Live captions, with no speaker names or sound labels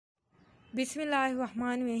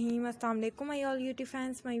बिस्मिल्लाहिर्रहमानिर्रहीम। अस्सलाम वालेकुम my all YouTube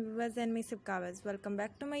fans, my viewers and my subscribers. Welcome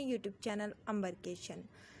back to my YouTube channel Ambar kitchen.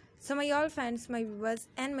 So my all friends, my viewers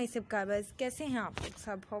and my subscribers, कैसे हैं आप लोग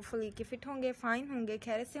सब? Hopefully कि फिट होंगे, फाइन होंगे,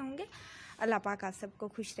 खैर से होंगे। अल्लाह पाक आप सबको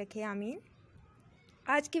खुश रखे, आमीन।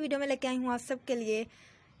 आज की वीडियो में लेके आई हूँ आप सबके लिए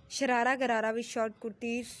शरारा गरारा विद शॉर्ट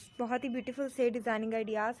कुर्तीज़। बहुत ही ब्यूटीफुल से डिज़ाइनिंग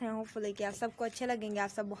आइडियाज़ हैं। होपफुली कि आप सबको अच्छे लगेंगे, आप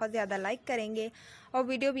सब बहुत ज़्यादा लाइक करेंगे और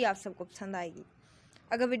वीडियो भी आप सबको पसंद आएगी।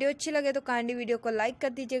 अगर वीडियो अच्छी लगे तो काइंडली वीडियो को लाइक कर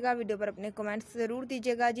दीजिएगा। वीडियो पर अपने कमेंट्स ज़रूर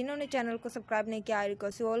दीजिएगा। जिन्होंने चैनल को सब्सक्राइब नहीं किया, I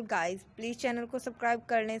request all guys please channel को सब्सक्राइब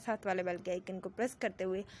कर लें, साथ वाले बेल के आइकन को प्रेस करते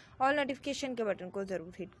हुए ऑल नोटिफिकेशन के बटन को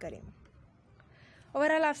ज़रूर हिट करें।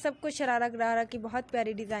 ओवरऑल आप सबको शरारा गरारा की बहुत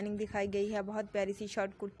प्यारी डिज़ाइनिंग दिखाई गई है। बहुत प्यारी सी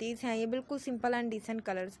शॉर्ट कुर्तीज़ हैं। ये बिल्कुल सिंपल एंड डिसेंट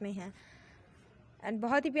कलर्स में हैं एंड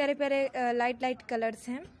बहुत ही प्यारे प्यारे लाइट कलर्स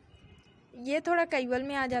हैं। ये थोड़ा कैजुअल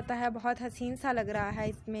में आ जाता है, बहुत हसीन सा लग रहा है।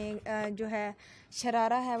 इसमें जो है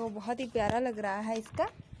शरारा है वो बहुत ही प्यारा लग रहा है। इसका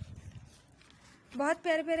बहुत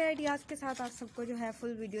प्यारे प्यारे आइडियाज़ के साथ आप सबको जो है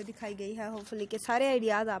फुल वीडियो दिखाई गई है। होपफुली के सारे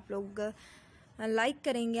आइडियाज़ आप लोग लाइक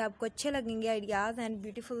करेंगे, आपको अच्छे लगेंगे आइडियाज़ एंड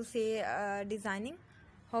ब्यूटीफुल से डिज़ाइनिंग।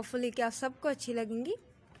 होपफुली कि आप सबको अच्छी लगेंगी।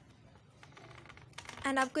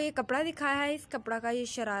 एंड आपको ये कपड़ा दिखाया है, इस कपड़ा का ये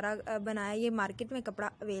शरारा बनाया, ये मार्केट में कपड़ा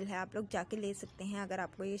अवेल है, आप लोग जाके ले सकते हैं। अगर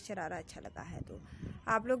आपको ये शरारा अच्छा लगा है तो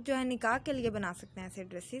आप लोग जो है निकाह के लिए बना सकते हैं ऐसे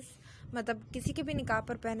ड्रेसेस, मतलब किसी के भी निकाह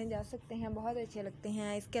पर पहने जा सकते हैं, बहुत अच्छे लगते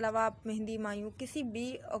हैं। इसके अलावा आप मेहंदी मायूं किसी भी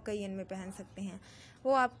ओकेजन में पहन सकते हैं।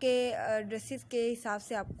 वो आपके ड्रेसेस के हिसाब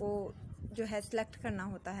से आपको जो है सिलेक्ट करना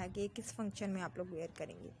होता है कि किस फंक्शन में आप लोग वेयर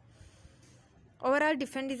करेंगे। ओवरऑल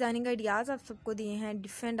डिफरेंट डिज़ाइनिंग आइडियाज़ आप सबको दिए हैं,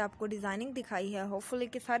 डिफरेंट आपको डिज़ाइनिंग दिखाई है। होपफुली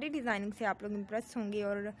कि सारी डिज़ाइनिंग से आप लोग इंप्रेस होंगे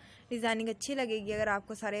और डिज़ाइनिंग अच्छी लगेगी। अगर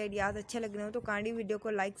आपको सारे आइडियाज़ अच्छे लग रहे हो तो काइंडली वीडियो को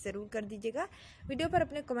लाइक ज़रूर कर दीजिएगा। वीडियो पर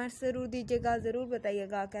अपने कमेंट्स ज़रूर दीजिएगा, ज़रूर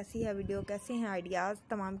बताइएगा कैसी है वीडियो, कैसे हैं आइडियाज़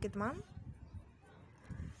तमाम के तमाम।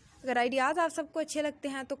 अगर आइडियाज़ आप सबको अच्छे लगते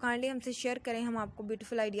हैं तो काइंडली हमसे शेयर करें, हम आपको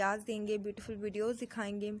ब्यूटीफुल आइडियाज़ देंगे, ब्यूटीफुल वीडियोज़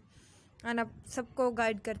दिखाएँगे एंड आप सबको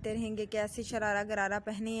गाइड करते रहेंगे कि ऐसे शरारा गरारा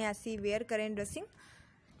पहने, ऐसी वेयर करें ड्रेसिंग।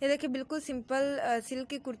 ये देखिए बिल्कुल सिंपल सिल्क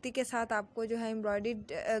की कुर्ती के साथ आपको जो है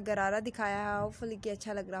एम्ब्रॉयडर्ड गरारा दिखाया है। होपफुली कि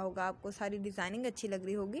अच्छा लग रहा होगा आपको, सारी डिज़ाइनिंग अच्छी लग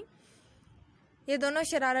रही होगी। ये दोनों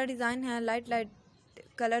शरारा डिज़ाइन हैं, लाइट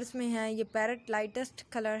कलर्स में है। ये पैरेट लाइटेस्ट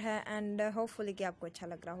कलर है एंड होपफुली कि आपको अच्छा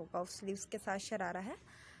लग रहा होगा। और स्लीव्स के साथ शरारा है।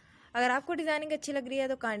 अगर आपको डिज़ाइनिंग अच्छी लग रही है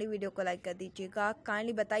तो काइंडली वीडियो को लाइक कर दीजिएगा।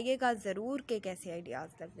 काइंडली बताइएगा ज़रूर कि कैसे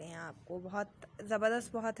आइडियाज़ लग रहे हैं आपको। बहुत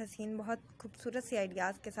ज़बरदस्त, बहुत हसीन, बहुत खूबसूरत सी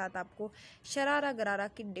आइडियाज़ के साथ आपको शरारा गरारा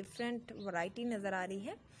की डिफरेंट वैरायटी नज़र आ रही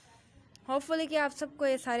है। होपफुली कि आप सबको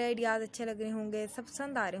ये सारे आइडियाज़ अच्छे लग रहे होंगे, सब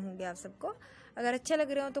पसंद आ रहे होंगे आप सबको। अगर अच्छे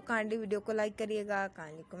लग रहे हो तो काइंडली वीडियो को लाइक करिएगा,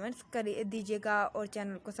 काइंडली कमेंट्स कर दीजिएगा और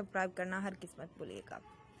चैनल को सब्सक्राइब करना हर किस मत भूलिएगा।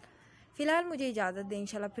 फिलहाल मुझे इजाज़त दें,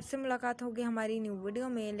 इंशाल्लाह फिर से मुलाकात होगी हमारी न्यू वीडियो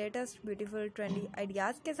में लेटेस्ट ब्यूटीफुल ट्रेंडी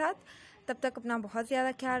आइडियाज़ के साथ। तब तक अपना बहुत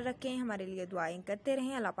ज़्यादा ख्याल रखें, हमारे लिए दुआएं करते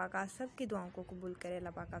रहें। अल्लाह पाक आप सबकी दुआओं को कबूल करे,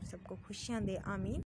 अल्लाह पाक आप सबको खुशियाँ दे, आमीन।